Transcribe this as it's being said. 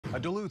A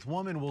Duluth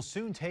woman will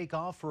soon take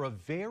off for a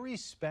very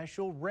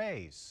special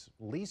race.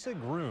 Leah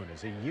Gruhn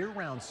is a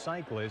year-round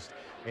cyclist,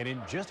 and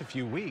in just a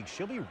few weeks,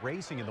 she'll be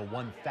racing in the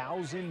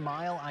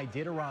 1,000-mile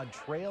Iditarod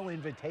Trail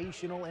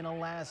Invitational in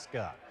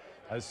Alaska.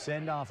 A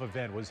send-off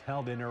event was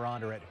held in her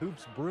honor at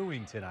Hoops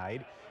Brewing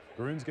tonight.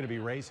 Gruhn's going to be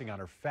racing on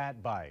her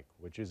fat bike,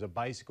 which is a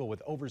bicycle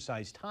with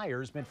oversized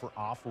tires meant for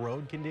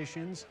off-road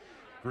conditions.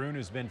 Gruhn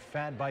has been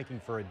fat biking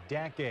for a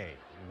decade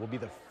and will be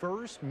the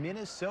first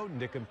Minnesotan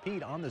to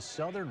compete on the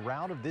southern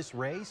route of this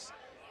race.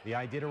 The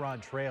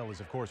Iditarod Trail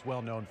is, of course,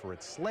 well known for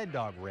its sled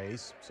dog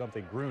race,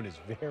 something Gruhn is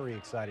very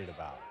excited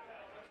about.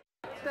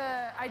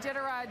 The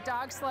Iditarod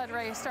dog sled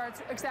race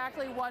starts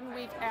exactly 1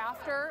 week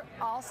after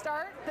All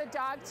Start. The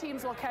dog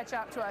teams will catch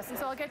up to us, and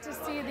so I'll get to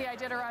see the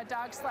Iditarod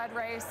dog sled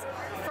race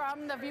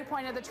from the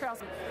viewpoint of the trails.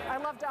 I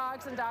love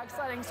dogs and dog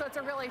sledding, so it's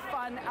a really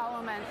fun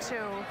element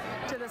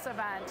to this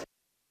event.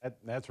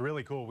 That's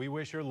really cool. We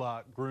wish her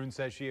luck. Gruhn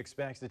says she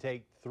expects to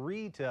take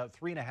 3 to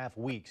 3.5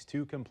 weeks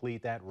to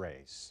complete that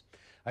race.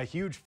 A huge